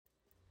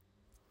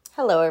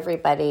Hello,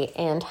 everybody,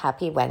 and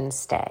happy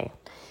Wednesday.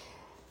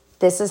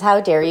 This is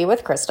How Dare You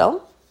with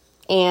Crystal.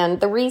 And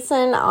the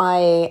reason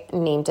I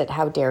named it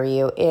How Dare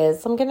You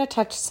is I'm going to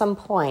touch some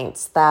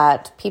points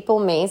that people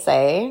may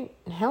say,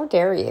 how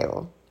dare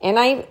you? And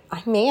I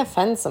may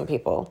offend some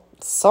people.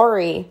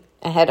 Sorry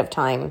ahead of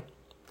time.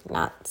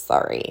 Not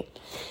sorry.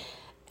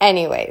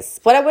 Anyways,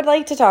 what I would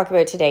like to talk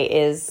about today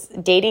is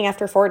dating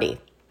after 40.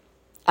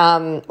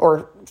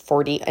 Or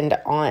 40 and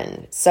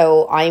on.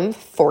 So I'm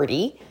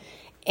 40.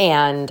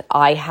 And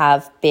I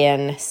have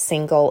been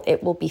single.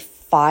 It will be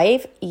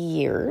 5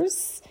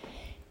 years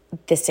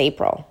this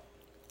April.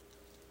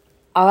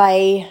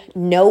 I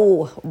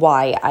know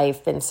why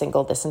I've been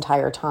single this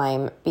entire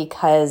time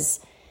because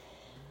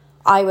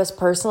I was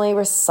personally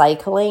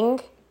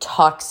recycling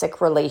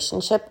toxic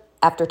relationship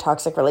after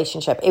toxic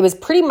relationship. It was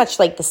pretty much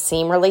like the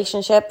same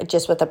relationship,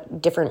 just with a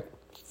different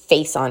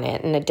face on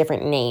it and a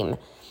different name.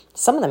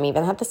 Some of them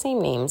even have the same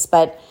names,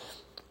 but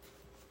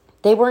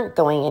they weren't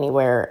going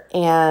anywhere,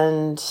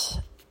 and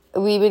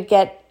we would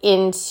get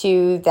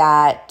into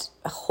that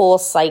whole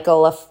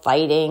cycle of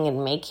fighting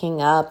and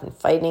making up and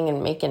fighting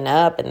and making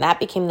up, and that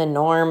became the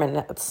norm,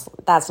 and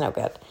that's no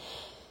good.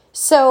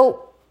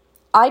 So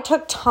I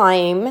took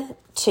time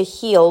to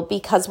heal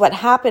because what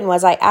happened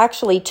was I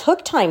actually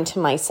took time to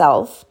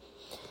myself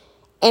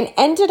and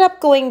ended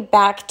up going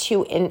back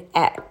to an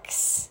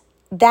ex.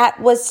 That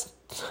was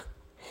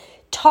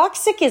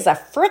toxic is a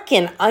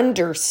freaking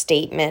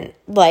understatement.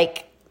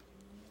 Like,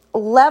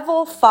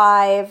 level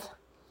 5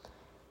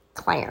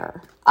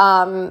 Claire.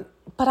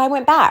 But I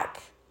went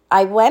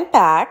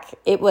back.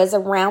 It was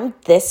around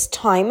this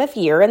time of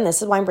year, and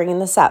this is why I'm bringing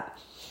this up.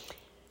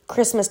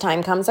 Christmas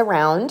time comes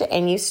around,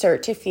 and you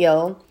start to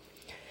feel,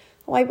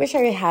 oh, I wish I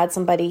had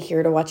somebody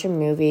here to watch a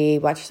movie,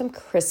 watch some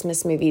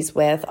Christmas movies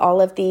with.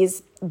 All of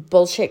these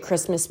bullshit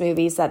Christmas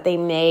movies that they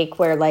make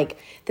where, like,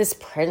 this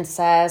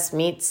princess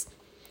meets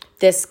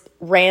this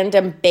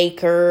random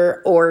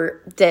baker,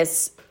 or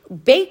this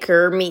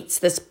baker meets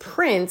this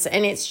prince,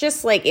 and it's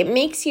just like, it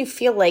makes you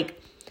feel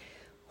like,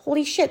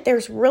 holy shit,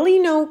 there's really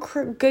no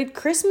good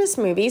Christmas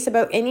movies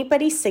about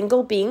anybody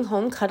single being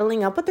home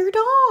cuddling up with their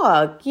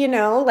dog, you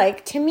know?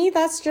 Like, to me,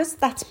 that's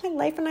my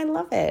life, and I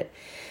love it.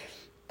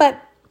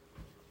 But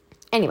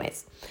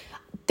anyways,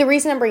 the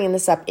reason I'm bringing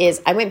this up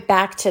is I went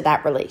back to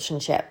that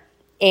relationship,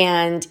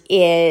 and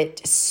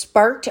it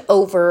sparked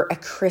over a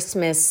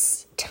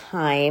Christmas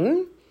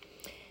time,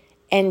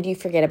 and you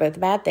forget about the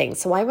bad things.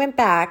 So I went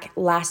back,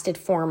 lasted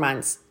 4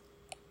 months.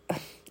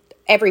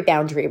 Every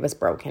boundary was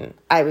broken.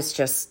 I was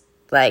just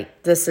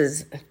like, this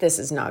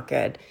is not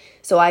good.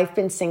 So I've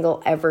been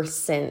single ever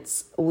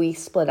since we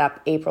split up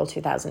April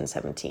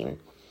 2017.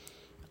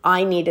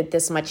 I needed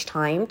this much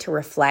time to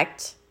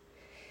reflect,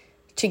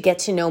 to get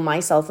to know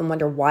myself and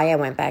wonder why I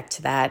went back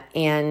to that,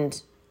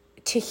 and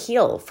to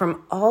heal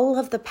from all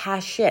of the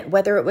past shit,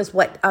 whether it was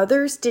what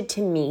others did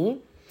to me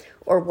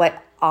or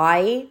what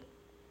I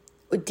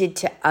did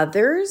to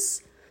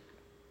others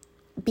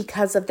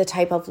because of the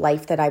type of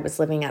life that I was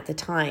living at the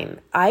time.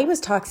 I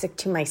was toxic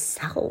to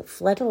myself,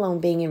 let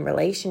alone being in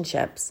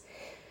relationships.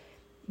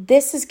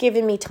 This has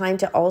given me time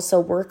to also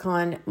work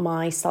on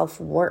my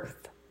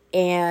self-worth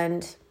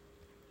and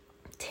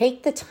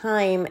take the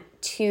time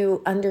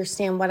to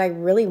understand what I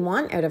really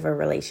want out of a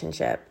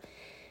relationship.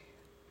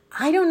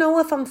 I don't know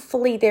if I'm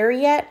fully there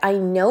yet. I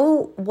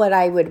know what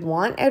I would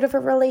want out of a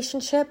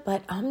relationship,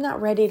 but I'm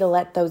not ready to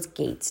let those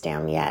gates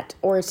down yet,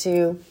 or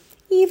to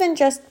even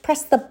just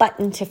press the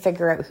button to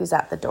figure out who's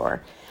at the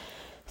door.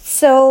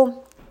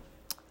 So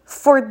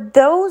for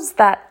those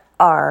that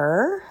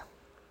are,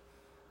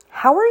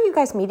 how are you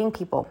guys meeting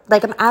people?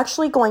 Like, I'm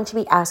actually going to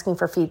be asking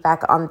for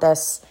feedback on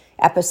this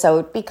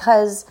episode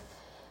because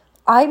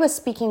I was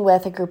speaking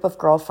with a group of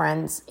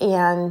girlfriends,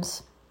 and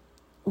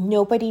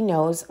nobody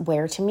knows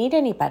where to meet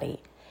anybody.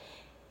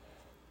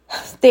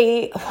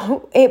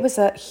 It was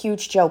a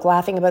huge joke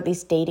laughing about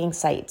these dating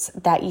sites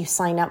that you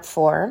sign up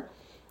for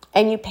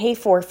and you pay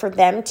for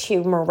them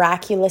to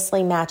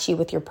miraculously match you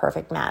with your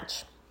perfect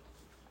match.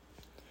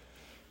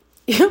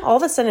 All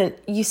of a sudden,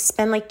 you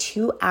spend like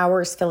 2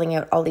 hours filling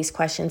out all these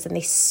questions, and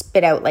they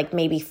spit out like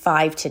maybe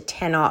 5 to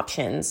 10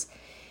 options.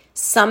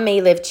 Some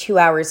may live 2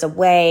 hours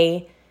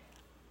away.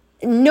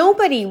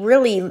 Nobody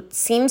really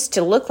seems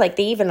to look like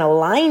they even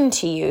align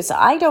to you. So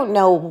I don't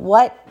know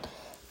what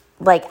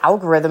like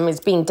algorithm is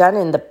being done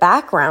in the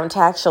background to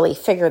actually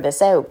figure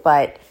this out.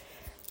 But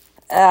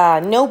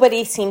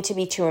nobody seemed to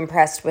be too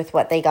impressed with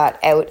what they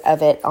got out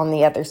of it on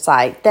the other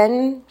side.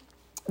 Then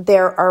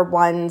there are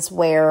ones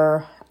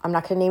where, I'm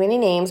not going to name any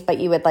names, but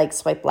you would like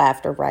swipe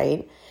left or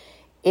right.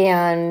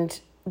 And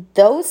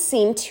those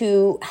seem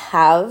to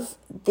have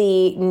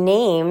the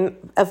name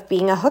of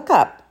being a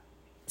hookup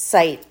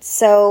site.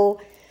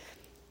 So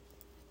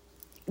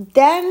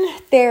then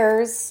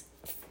there's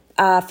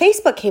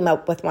Facebook came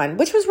up with one,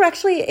 which was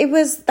actually,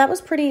 that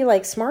was pretty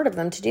like smart of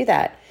them to do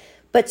that.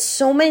 But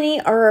so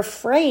many are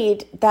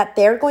afraid that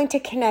they're going to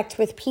connect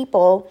with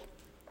people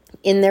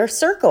in their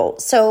circle.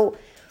 So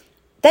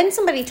then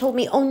somebody told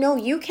me, oh no,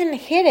 you can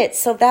hit it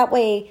so that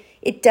way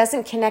It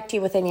doesn't connect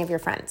you with any of your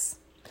friends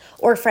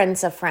or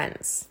friends of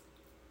friends.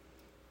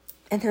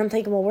 And then I'm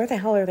thinking, well, where the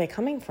hell are they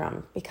coming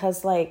from?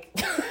 Because like,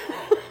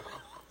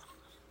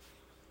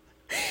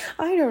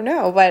 I don't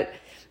know, but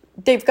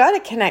they've got to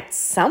connect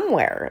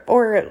somewhere,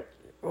 or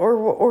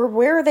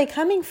where are they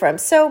coming from?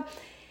 So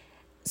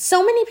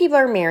many people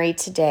are married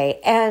today,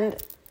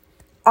 and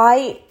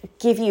I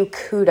give you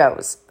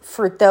kudos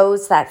for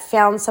those that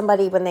found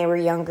somebody when they were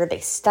younger. They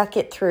stuck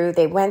it through.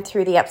 They went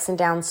through the ups and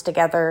downs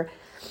together.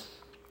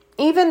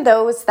 Even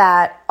those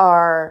that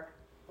are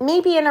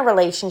maybe in a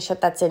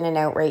relationship that's in and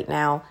out right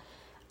now.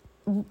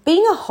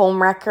 Being a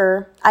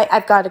homewrecker,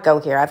 I've got to go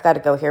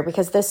here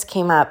because this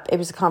came up. It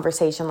was a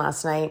conversation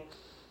last night.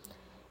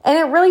 And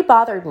it really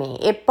bothered me.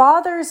 It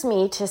bothers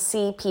me to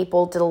see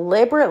people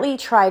deliberately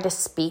try to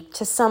speak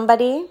to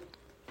somebody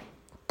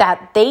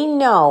that they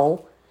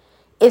know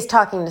is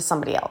talking to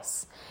somebody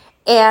else.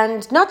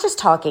 And not just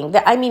talking,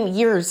 I mean,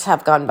 years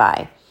have gone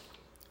by.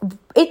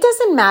 It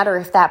doesn't matter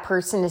if that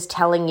person is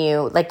telling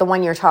you, like the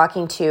one you're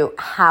talking to,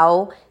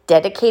 how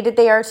dedicated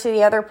they are to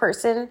the other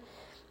person.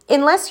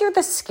 Unless you're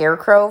the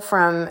scarecrow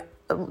from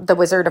The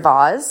Wizard of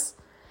Oz,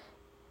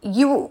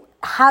 you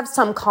have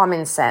some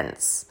common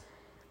sense.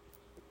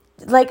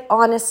 Like,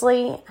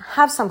 honestly,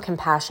 have some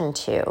compassion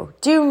too.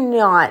 Do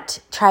not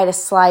try to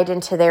slide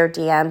into their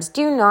DMs.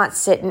 Do not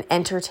sit and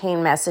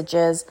entertain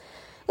messages.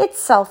 It's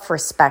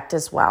self-respect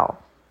as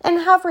well.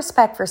 And have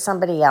respect for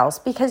somebody else,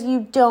 because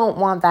you don't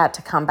want that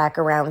to come back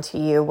around to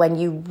you when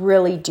you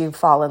really do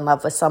fall in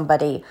love with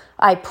somebody.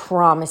 I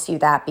promise you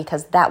that,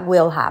 because that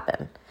will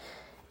happen.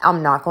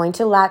 I'm not going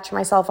to latch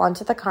myself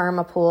onto the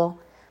karma pool,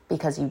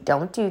 because you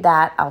don't do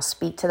that. I'll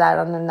speak to that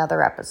on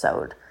another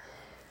episode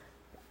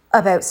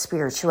about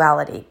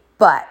spirituality.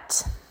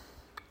 But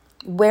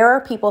where are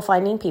people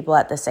finding people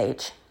at this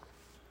age?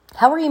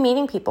 How are you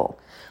meeting people?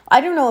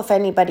 I don't know if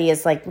anybody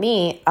is like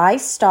me. I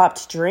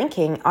stopped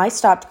drinking. I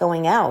stopped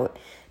going out.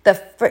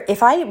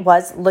 If I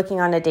was looking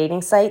on a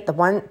dating site,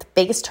 the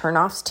biggest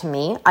turnoffs to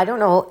me, I don't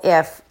know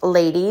if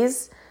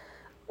ladies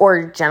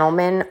or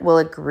gentlemen will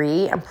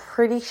agree. I'm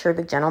pretty sure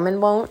the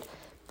gentlemen won't.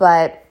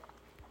 But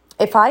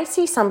if I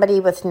see somebody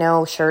with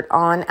no shirt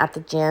on at the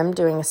gym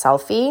doing a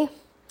selfie,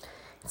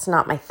 it's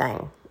not my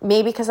thing.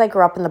 Maybe because I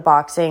grew up in the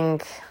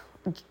boxing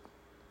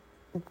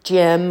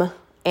gym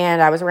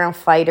and I was around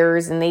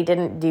fighters and they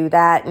didn't do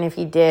that. And if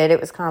you did,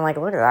 it was kind of like,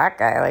 look at that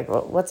guy. Like,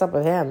 what's up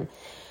with him?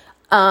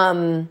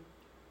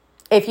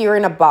 If you're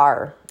in a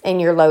bar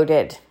and you're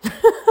loaded,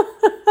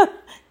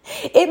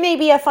 it may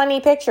be a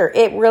funny picture.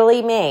 It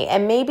really may.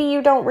 And maybe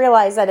you don't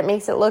realize that it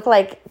makes it look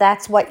like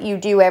that's what you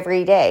do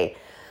every day.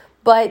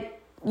 But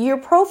your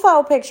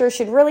profile picture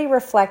should really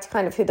reflect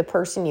kind of who the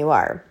person you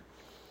are.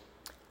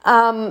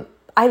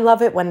 I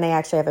love it when they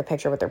actually have a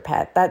picture with their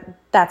pet.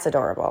 That's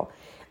adorable.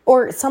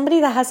 Or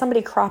somebody that has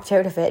somebody cropped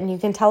out of it and you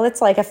can tell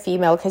it's like a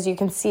female because you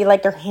can see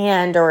like their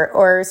hand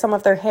or some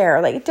of their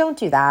hair. Like, don't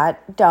do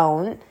that.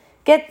 Don't.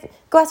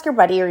 Go ask your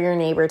buddy or your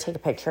neighbor to take a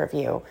picture of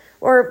you.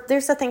 Or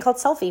there's a thing called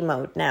selfie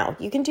mode now.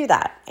 You can do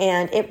that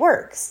and it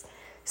works.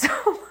 So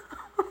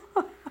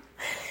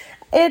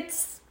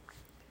it's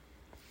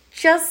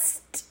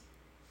just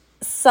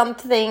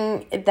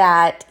something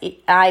that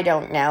I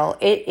don't know.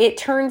 It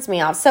turns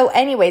me off. So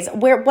anyways,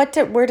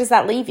 where does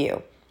that leave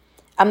you?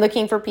 I'm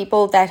looking for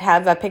people that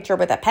have a picture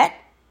with a pet.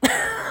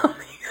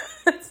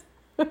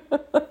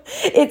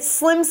 It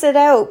slims it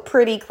out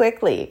pretty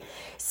quickly.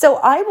 So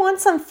I want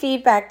some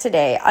feedback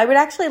today. I would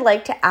actually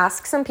like to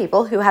ask some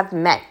people who have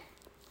met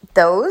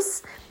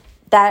those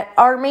that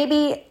are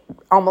maybe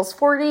almost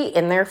 40,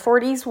 in their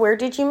 40s. Where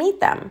did you meet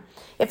them?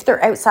 If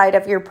they're outside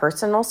of your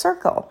personal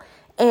circle.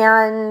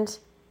 And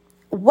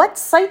what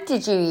site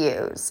did you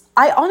use?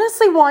 I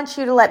honestly want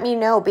you to let me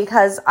know,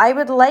 because I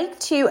would like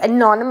to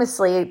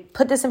anonymously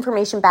put this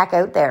information back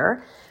out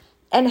there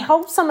and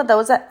help some of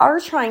those that are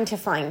trying to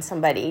find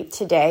somebody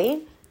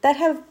today that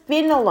have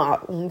been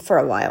alone for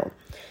a while.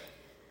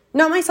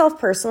 Not myself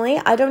personally.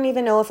 I don't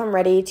even know if I'm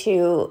ready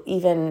to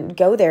even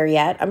go there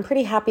yet. I'm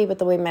pretty happy with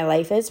the way my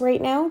life is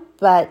right now.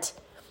 But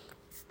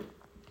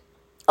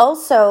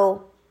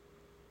also,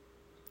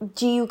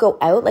 do you go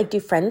out? Like, do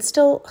friends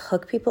still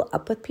hook people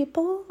up with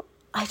people?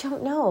 I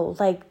don't know.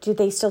 Like, do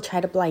they still try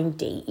to blind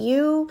date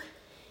you?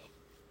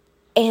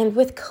 And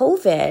with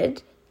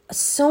COVID,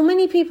 so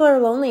many people are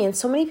lonely and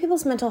so many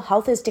people's mental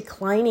health is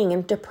declining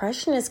and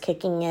depression is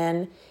kicking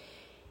in.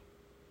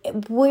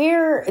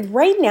 Where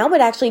right now would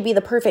actually be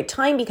the perfect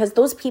time, because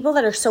those people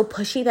that are so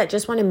pushy that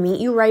just want to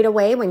meet you right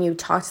away when you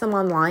talk to them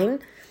online.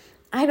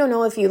 I don't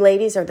know if you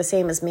ladies are the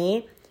same as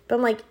me, but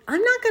I'm like,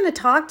 I'm not going to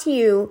talk to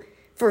you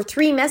for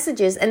 3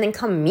 messages and then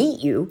come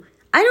meet you.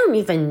 I don't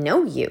even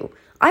know you.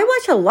 I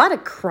watch a lot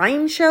of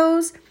crime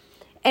shows,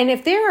 and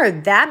if there are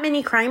that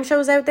many crime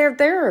shows out there,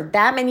 there are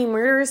that many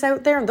murders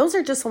out there, and those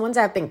are just the ones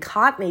that have been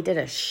caught and they did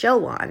a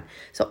show on.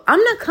 So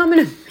I'm not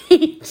coming to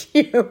meet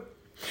you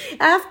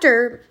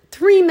after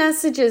 3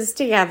 messages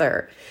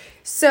together.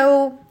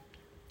 So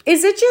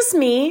is it just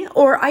me,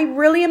 or I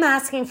really am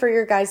asking for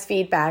your guys'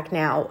 feedback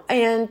now?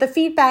 And the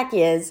feedback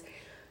is,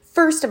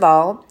 first of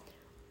all,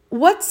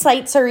 What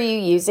sites are you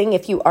using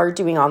if you are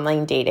doing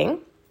online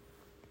dating?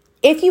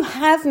 If you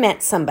have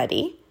met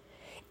somebody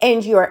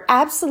and you are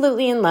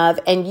absolutely in love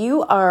and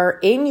you are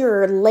in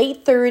your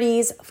late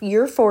 30s,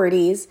 your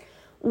 40s,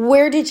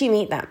 where did you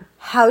meet them?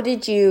 How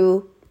did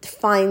you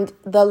find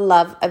the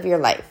love of your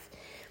life?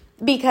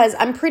 Because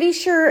I'm pretty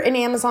sure an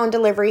Amazon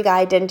delivery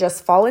guy didn't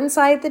just fall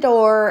inside the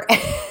door and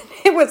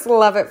it was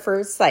love at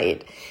first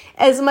sight.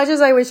 As much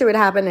as I wish it would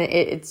happen,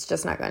 it's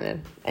just not going to.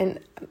 And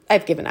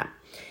I've given up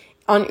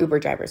on Uber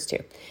drivers too.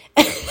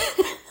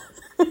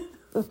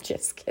 I'm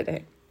just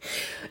kidding.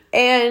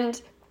 And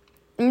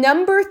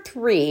number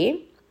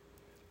 3,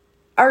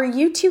 are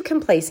you too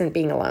complacent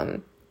being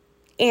alone?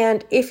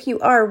 And if you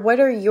are, what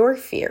are your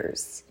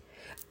fears?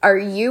 Are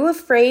you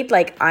afraid,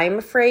 like I'm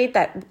afraid,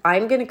 that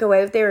I'm going to go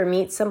out there and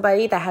meet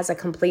somebody that has a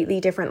completely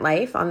different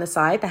life on the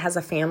side, that has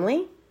a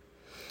family?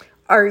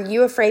 Are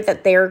you afraid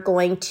that they're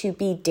going to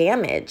be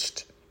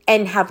damaged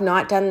and have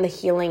not done the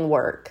healing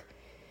work?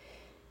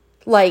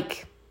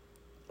 Like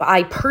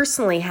I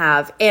personally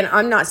have, and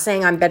I'm not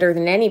saying I'm better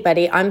than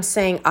anybody. I'm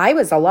saying I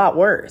was a lot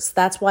worse.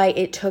 That's why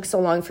it took so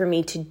long for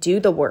me to do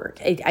the work.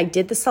 I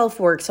did the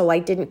self-work so I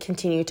didn't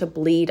continue to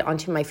bleed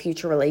onto my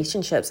future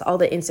relationships, all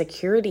the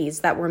insecurities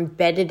that were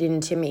embedded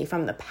into me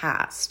from the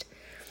past.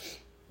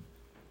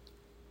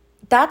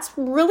 That's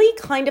really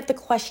kind of the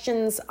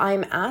questions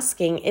I'm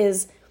asking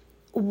is,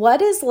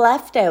 what is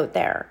left out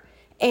there?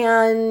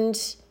 And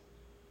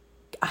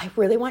I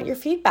really want your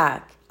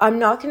feedback. I'm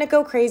not going to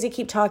go crazy,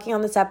 keep talking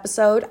on this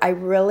episode.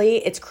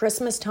 It's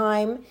Christmas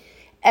time.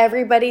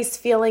 Everybody's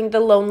feeling the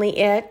lonely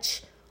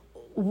itch.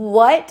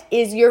 What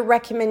is your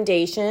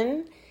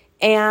recommendation?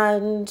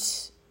 And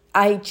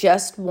I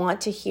just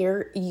want to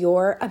hear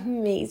your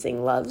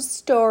amazing love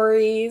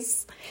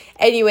stories.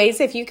 Anyways,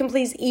 if you can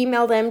please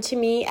email them to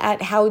me at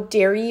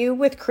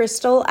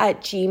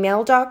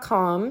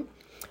howdareyouwithcrystal@gmail.com,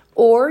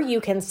 or you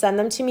can send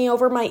them to me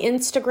over my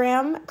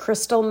Instagram,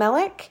 Crystal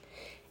Melich.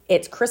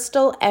 It's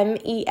Crystal,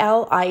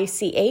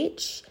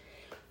 Melich.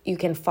 You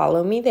can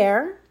follow me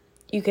there.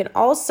 You can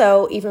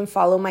also even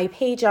follow my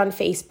page on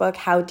Facebook,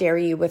 How Dare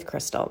You with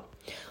Crystal.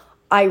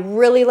 I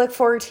really look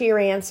forward to your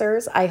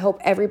answers. I hope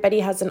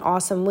everybody has an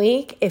awesome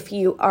week. If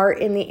you are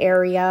in the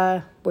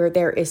area where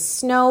there is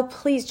snow,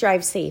 please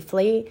drive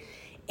safely.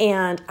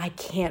 And I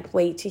can't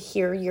wait to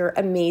hear your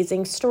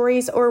amazing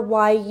stories or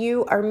why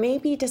you are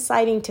maybe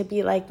deciding to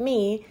be like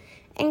me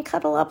and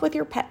cuddle up with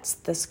your pets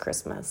this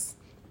Christmas.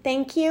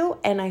 Thank you,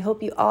 and I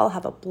hope you all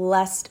have a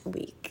blessed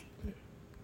week.